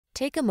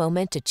Take a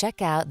moment to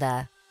check out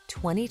the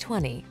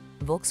 2020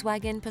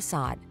 Volkswagen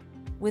Passat.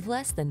 With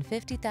less than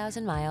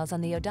 50,000 miles on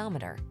the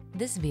odometer,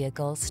 this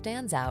vehicle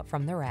stands out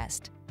from the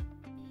rest.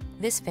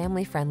 This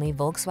family-friendly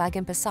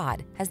Volkswagen Passat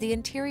has the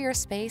interior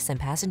space and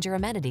passenger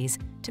amenities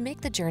to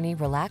make the journey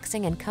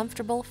relaxing and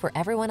comfortable for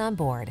everyone on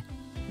board.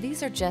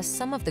 These are just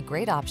some of the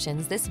great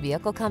options this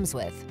vehicle comes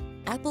with: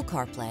 Apple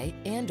CarPlay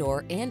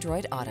and/or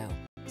Android Auto,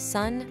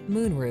 Sun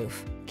Moonroof,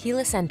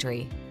 keyless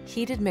entry,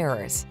 heated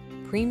mirrors,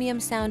 premium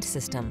sound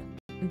system,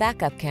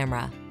 backup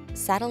camera,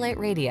 satellite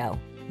radio,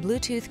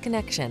 Bluetooth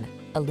connection,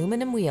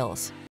 aluminum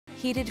wheels,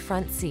 heated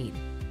front seat.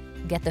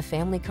 Get the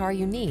family car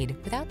you need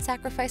without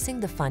sacrificing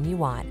the fun you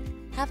want.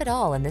 Have it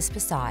all in this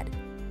Passat.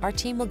 Our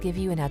team will give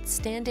you an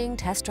outstanding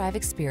test drive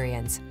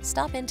experience.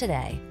 Stop in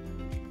today.